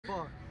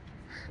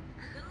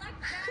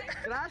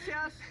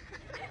Gracias.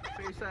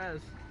 Face ass.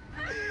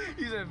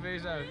 He said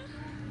face ass.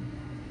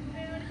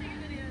 Hey, I want to take a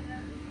video of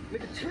that.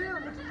 Nigga, chill.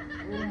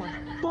 Oh my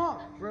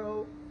fuck,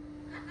 bro.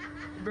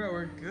 Bro,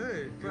 we're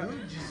good, Bro,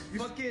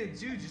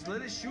 dude. Just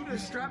let it shoot You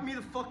us. strap me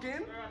the fuck in.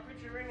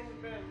 Put your ring in the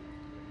bin.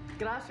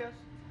 Gracias.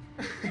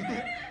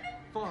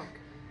 Fuck.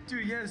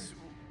 Dude, yes.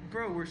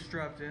 Bro, we're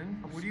strapped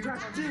in. What are you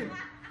strapped talking in. about?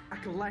 I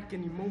can lack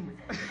any moment.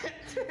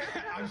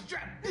 I'm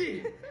strapped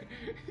in.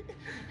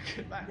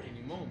 Back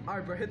any moment.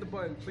 Alright, bro, hit the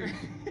button, please.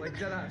 Like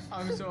dead ass.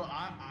 So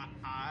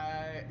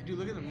dude,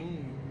 look at the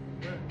moon.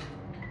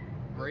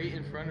 Right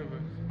in front of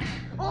us.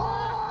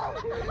 Oh!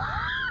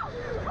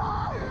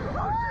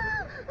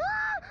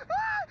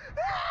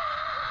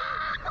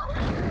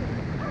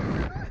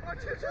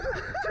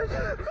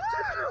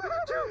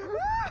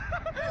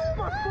 Oh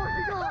my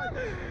fucking god!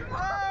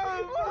 Oh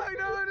my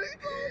god!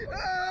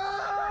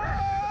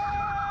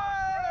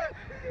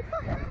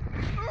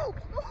 Oh!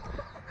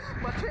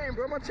 My chain,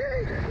 bro, my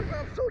chain!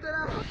 I'm so dead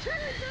out. My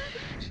chain, bro!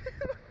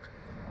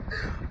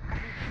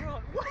 Bro,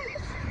 what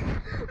is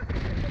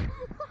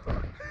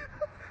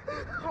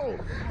Oh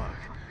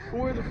fuck!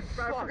 Where the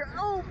fuck?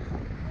 Oh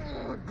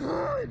my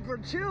god, bro,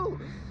 chill!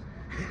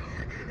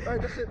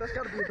 Alright, that's it. That's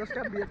gotta be it. That's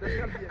gotta be it. That's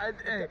gotta be it.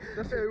 Hey,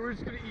 we're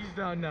just gonna ease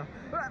down now.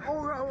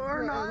 Or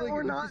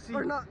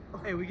not.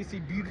 Hey, we can see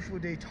beautiful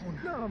Daytona.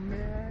 No,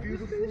 man.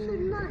 Beautiful. This is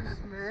nice,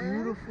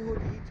 man. Beautiful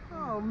Daytona.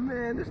 Oh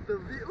man, it's the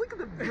look at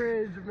the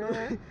bridge,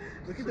 man.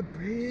 Look at the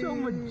bridge. So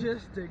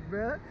majestic,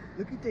 man.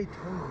 Look at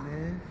Daytona,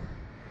 man.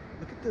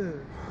 Look at the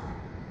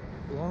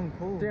long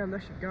pole. Damn,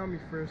 that shit got me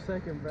for a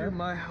second, bro. Dude,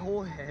 my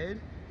whole head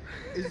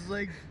is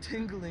like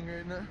tingling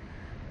right now.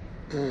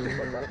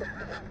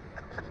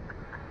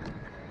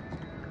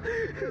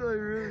 Like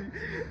really,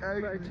 I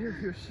can't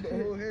feel shit.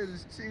 my whole head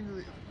is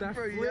tingling. That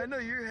Bro, flip? yeah, I know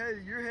your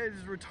head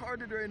is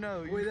retarded right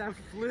now. Wait, that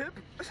flip?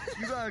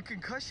 You got a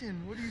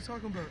concussion. What are you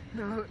talking about?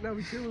 No,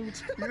 we chilling.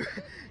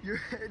 Your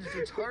head is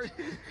retarded.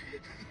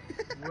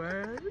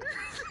 What?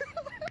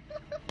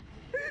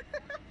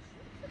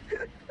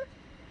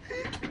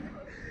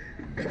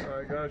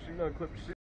 Alright guys, you're gonna clip shit.